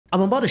I'm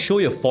about to show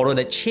you a photo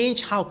that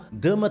changed how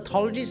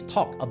dermatologists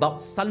talk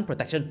about sun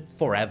protection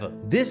forever.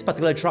 This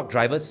particular truck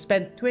driver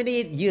spent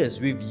 28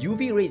 years with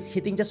UV rays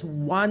hitting just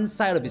one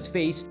side of his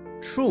face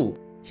through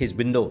his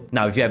window.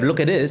 Now if you have a look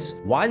at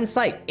this, one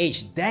side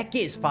aged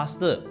decades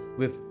faster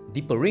with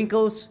deeper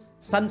wrinkles,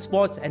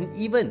 sunspots, and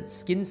even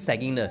skin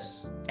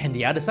sagginess. And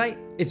the other side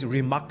is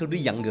remarkably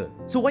younger.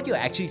 So what you're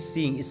actually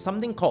seeing is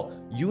something called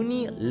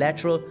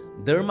unilateral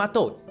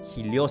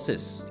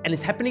dermatoheliosis. And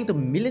it's happening to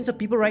millions of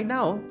people right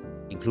now,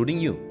 including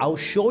you. I'll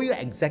show you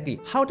exactly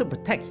how to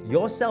protect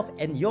yourself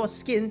and your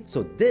skin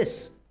so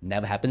this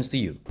never happens to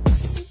you.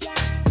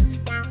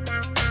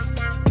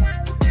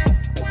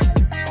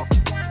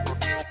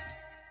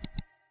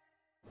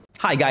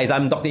 Hi guys,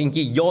 I'm Dr.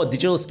 Ingky, your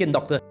digital skin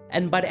doctor,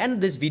 and by the end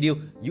of this video,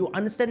 you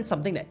understand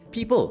something that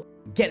people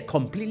get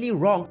completely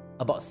wrong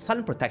about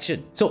sun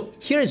protection. So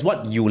here is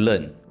what you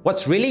learn.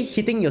 What's really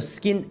hitting your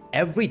skin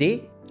every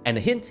day, and a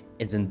hint,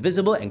 it's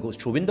invisible and goes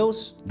through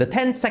windows. The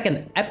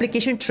 10-second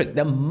application trick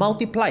that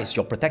multiplies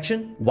your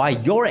protection. Why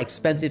your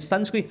expensive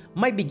sunscreen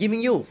might be giving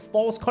you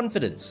false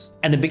confidence.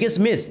 And the biggest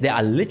myths that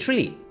are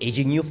literally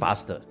aging you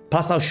faster.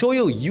 Plus, I'll show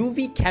you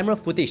UV camera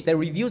footage that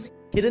reveals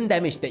hidden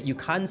damage that you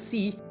can't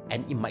see,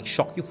 and it might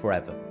shock you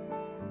forever.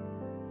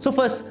 So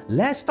first,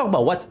 let's talk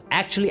about what's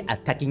actually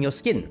attacking your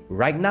skin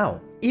right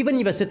now. Even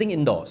if you're sitting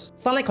indoors,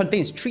 sunlight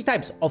contains 3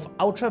 types of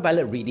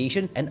ultraviolet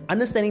radiation, and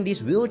understanding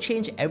this will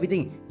change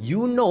everything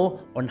you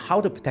know on how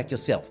to protect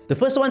yourself. The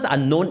first ones are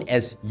known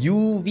as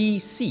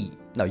UVC.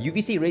 Now,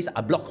 UVC rays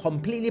are blocked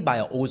completely by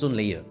our ozone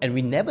layer, and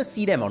we never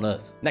see them on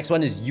Earth. Next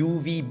one is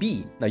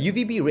UVB. Now,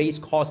 UVB rays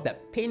cause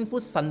that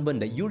painful sunburn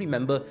that you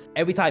remember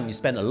every time you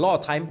spend a lot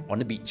of time on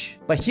the beach.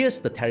 But here's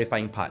the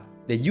terrifying part.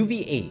 The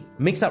UVA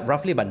makes up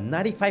roughly about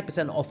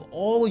 95% of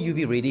all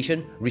UV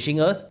radiation reaching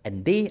Earth,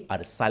 and they are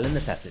the silent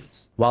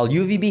assassins. While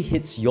UVB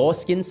hits your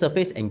skin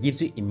surface and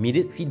gives you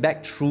immediate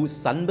feedback through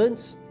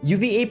sunburns,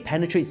 UVA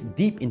penetrates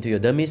deep into your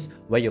dermis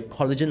where your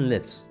collagen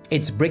lives.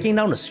 It's breaking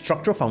down the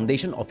structural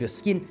foundation of your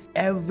skin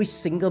every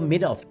single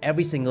minute of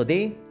every single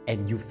day,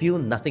 and you feel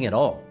nothing at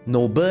all.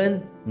 No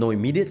burn, no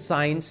immediate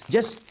signs,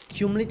 just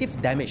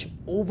cumulative damage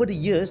over the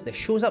years that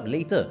shows up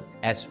later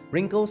as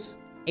wrinkles,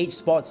 age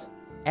spots,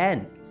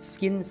 and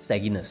skin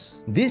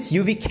sagginess. This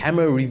UV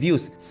camera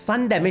reveals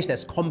sun damage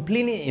that's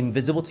completely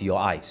invisible to your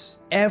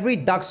eyes. Every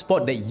dark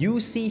spot that you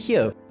see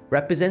here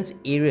represents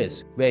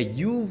areas where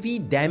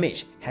UV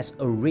damage has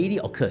already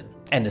occurred.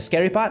 And the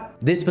scary part,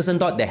 this person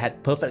thought they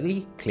had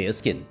perfectly clear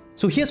skin.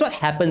 So here's what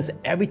happens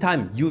every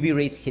time UV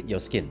rays hit your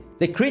skin.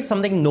 They create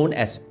something known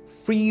as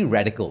free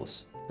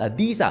radicals. Now,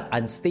 these are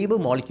unstable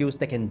molecules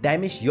that can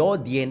damage your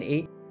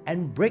DNA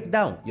and break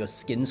down your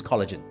skin's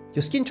collagen.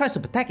 Your skin tries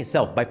to protect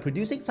itself by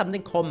producing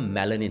something called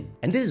melanin,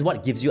 and this is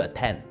what gives you a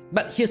tan.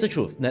 But here's the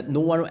truth that no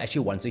one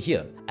actually wants to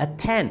hear. A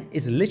tan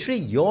is literally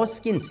your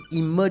skin's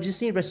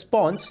emergency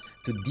response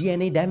to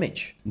DNA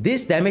damage.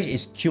 This damage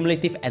is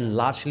cumulative and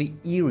largely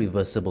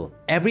irreversible.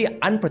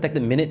 Every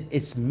unprotected minute,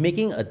 it's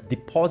making a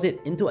deposit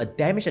into a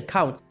damaged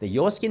account that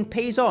your skin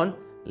pays on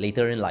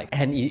later in life,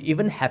 and it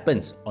even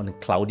happens on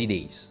cloudy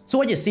days. So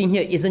what you're seeing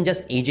here isn't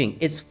just aging,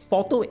 it's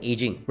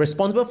photoaging,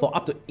 responsible for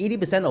up to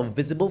 80% of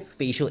visible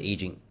facial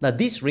aging. Now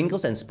these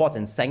wrinkles and spots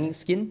and sagging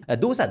skin,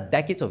 those are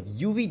decades of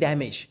UV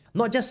damage,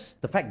 not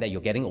just the fact that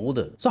you're getting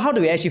older. So how do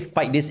we actually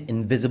fight this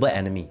invisible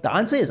enemy? The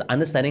answer is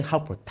understanding how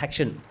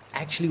protection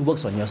actually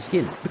works on your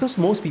skin, because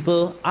most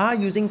people are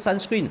using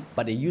sunscreen,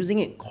 but they're using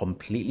it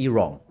completely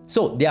wrong.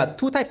 So there are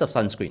 2 types of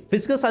sunscreen.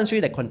 Physical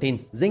sunscreen that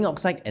contains zinc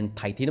oxide and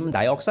titanium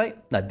dioxide.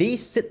 Now they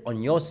sit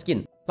on your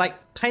skin like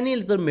tiny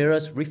little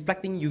mirrors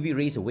reflecting UV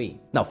rays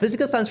away. Now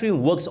physical sunscreen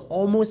works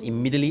almost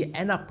immediately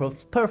and are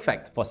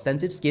perfect for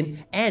sensitive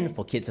skin and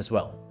for kids as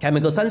well.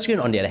 Chemical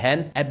sunscreen, on the other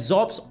hand,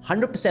 absorbs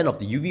 100% of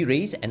the UV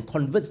rays and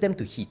converts them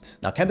to heat.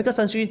 Now chemical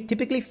sunscreen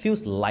typically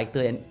feels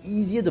lighter and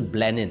easier to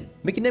blend in,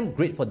 making them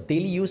great for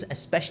daily use,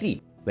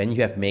 especially when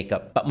you have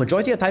makeup. But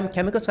majority of the time,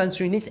 chemical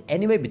sunscreen needs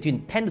anywhere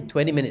between 10 to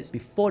 20 minutes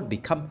before it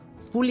becomes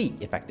fully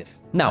effective.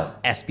 Now,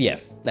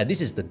 SPF. Now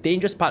this is the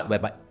dangerous part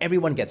whereby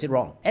everyone gets it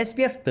wrong.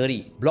 SPF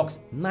 30 blocks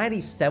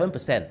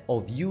 97%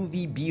 of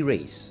UVB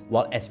rays,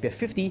 while SPF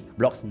 50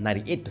 blocks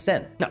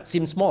 98%. Now,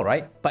 seems small,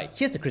 right? But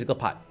here's the critical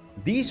part.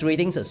 These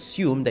ratings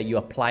assume that you're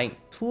applying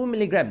 2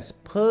 milligrams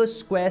per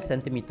square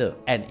centimeter,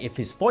 and if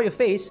it's for your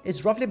face,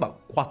 it's roughly about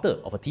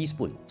 1/4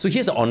 teaspoon. So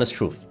here's the honest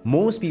truth.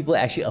 Most people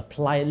actually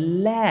apply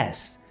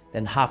less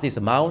than half this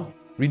amount,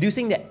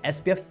 reducing their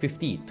SPF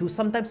 50 to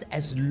sometimes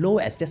as low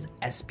as just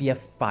SPF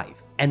 5.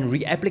 And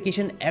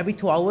reapplication every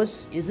 2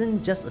 hours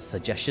isn't just a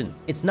suggestion,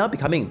 it's now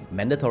becoming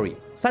mandatory.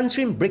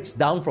 Sunscreen breaks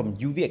down from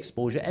UV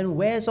exposure and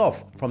wears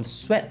off from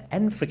sweat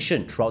and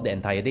friction throughout the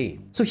entire day.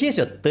 So here's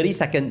your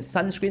 30-second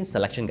sunscreen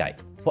selection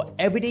guide. For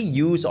everyday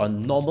use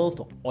on normal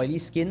to oily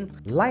skin,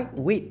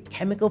 lightweight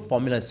chemical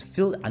formulas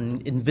feel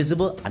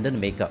invisible under the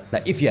makeup.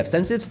 Now, if you have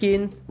sensitive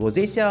skin,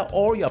 rosacea,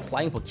 or you're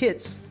applying for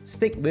kids,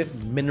 stick with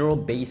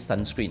mineral-based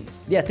sunscreen.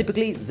 They are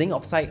typically zinc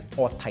oxide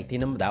or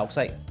titanium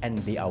dioxide, and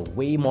they are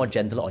way more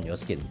gentle on your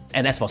skin.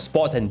 And as for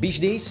sports and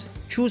beach days,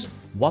 choose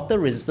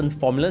water-resistant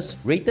formulas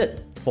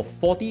rated for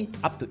 40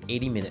 up to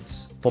 80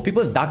 minutes. For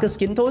people with darker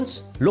skin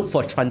tones, look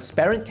for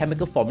transparent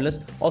chemical formulas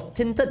or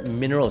tinted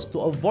minerals to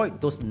avoid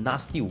those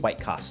nasty white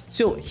casts.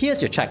 So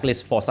here's your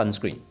checklist for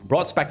sunscreen.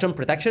 Broad spectrum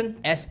protection,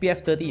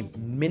 SPF 30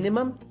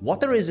 minimum,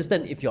 water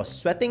resistant if you're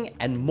sweating,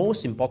 and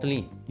most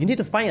importantly, you need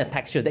to find a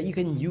texture that you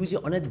can use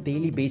it on a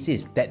daily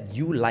basis that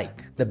you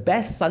like. The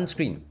best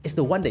sunscreen is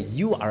the one that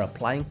you are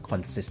applying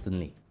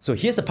consistently. So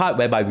here's the part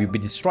whereby we'll be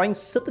destroying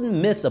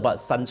certain myths about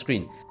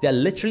sunscreen. They're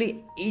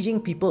literally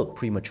aging people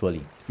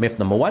prematurely. Myth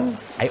number 1,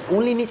 I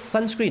only need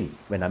sunscreen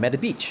when I'm at the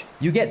beach.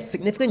 You get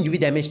significant UV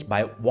damage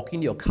by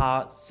walking to your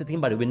car, sitting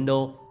by the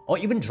window, or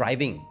even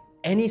driving.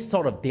 Any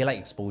sort of daylight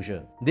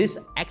exposure. This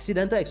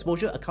accidental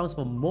exposure accounts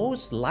for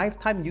most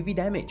lifetime UV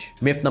damage.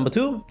 Myth number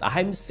 2,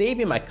 I'm safe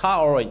in my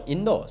car or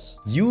indoors.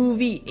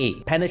 UVA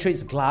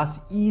penetrates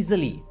glass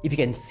easily. If you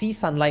can see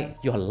sunlight,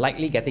 you're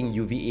likely getting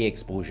UVA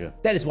exposure.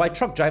 That is why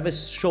truck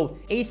drivers show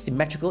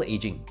asymmetrical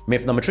aging.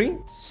 Myth number 3,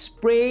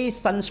 spray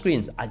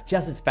sunscreens are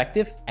just as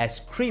effective as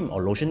cream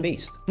or lotion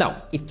based.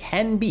 Now, it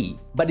can be,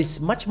 but it's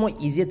much more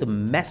easier to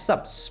mess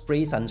up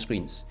spray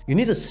sunscreens. You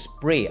need to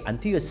spray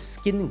until your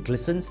skin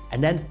glistens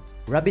and then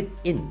rub it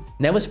in.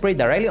 Never spray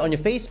directly on your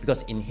face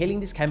because inhaling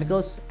these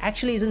chemicals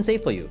actually isn't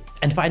safe for you.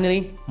 And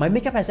finally, my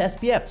makeup has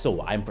SPF,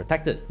 so I'm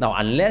protected. Now,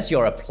 unless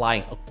you're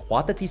applying a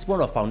quarter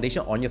teaspoon of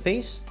foundation on your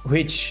face,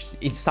 which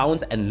it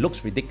sounds and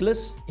looks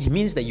ridiculous, it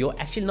means that you're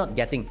actually not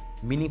getting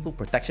meaningful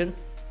protection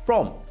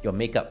from your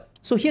makeup.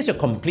 So here's your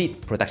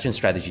complete protection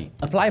strategy.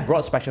 Apply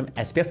broad spectrum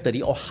SPF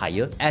 30 or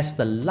higher as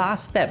the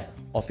last step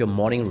of your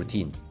morning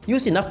routine.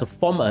 Use enough to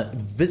form a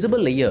visible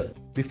layer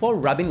before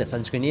rubbing the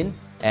sunscreen in,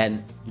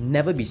 and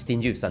never be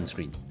stingy with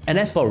sunscreen. And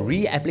as for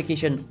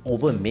reapplication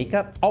over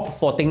makeup, opt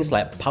for things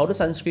like powder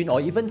sunscreen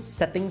or even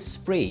setting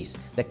sprays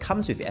that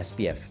comes with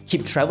SPF.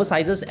 Keep travel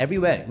sizes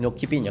everywhere,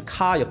 keep it in your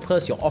car, your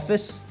purse, your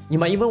office. You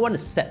might even want to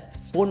set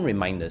phone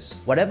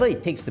reminders. Whatever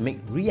it takes to make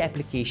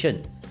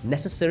reapplication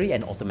necessary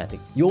and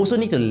automatic. You also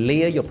need to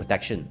layer your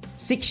protection.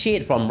 Seek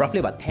shade from roughly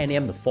about 10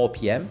 AM to 4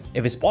 PM.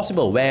 If it's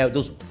possible, wear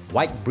those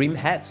white brim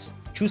hats.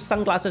 Choose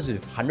sunglasses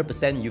with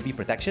 100% UV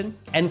protection,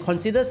 and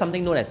consider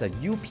something known as a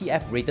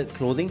UPF rated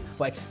clothing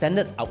for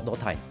extended outdoor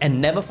time.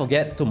 And never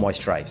forget to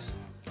moisturize.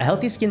 A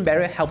healthy skin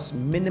barrier helps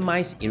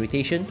minimize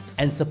irritation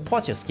and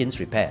supports your skin's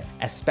repair,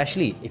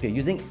 especially if you're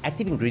using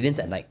active ingredients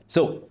at night.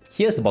 So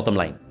here's the bottom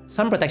line.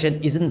 Sun protection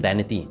isn't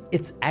vanity,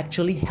 it's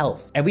actually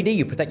health. Every day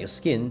you protect your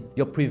skin,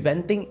 you're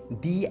preventing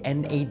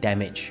DNA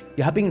damage.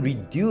 You're helping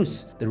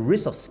reduce the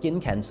risk of skin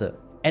cancer,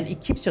 and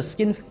it keeps your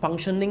skin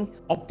functioning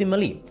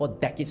optimally for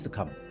decades to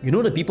come. You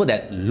know the people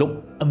that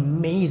look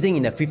amazing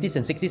in their 50s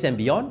and 60s and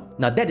beyond?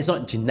 Now that is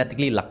not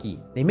genetically lucky.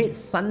 They made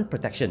sun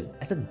protection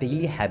as a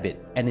daily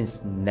habit, and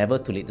it's never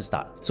too late to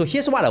start. So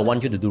here's what I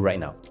want you to do right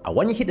now. I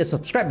want you to hit the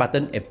subscribe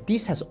button if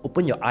this has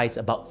opened your eyes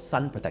about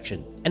sun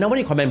protection. And I want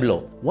you to comment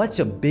below, what's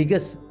your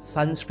biggest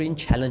sunscreen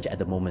challenge at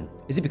the moment?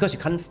 Is it because you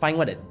can't find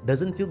one that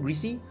doesn't feel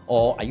greasy?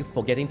 Or are you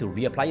forgetting to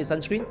reapply your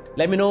sunscreen?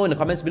 Let me know in the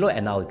comments below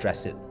and I'll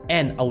address it.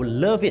 And I would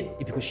love it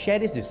if you could share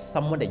this with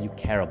someone that you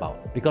care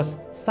about, because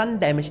sun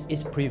damage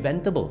is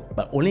preventable,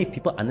 but only if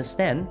people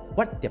understand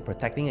what they're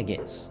protecting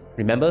against.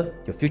 Remember,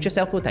 your future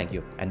self will thank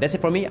you. And that's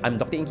it from me. I'm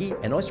Dr. Ingky,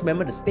 and always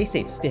remember to stay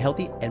safe, stay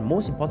healthy, and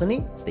most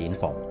importantly, stay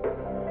informed.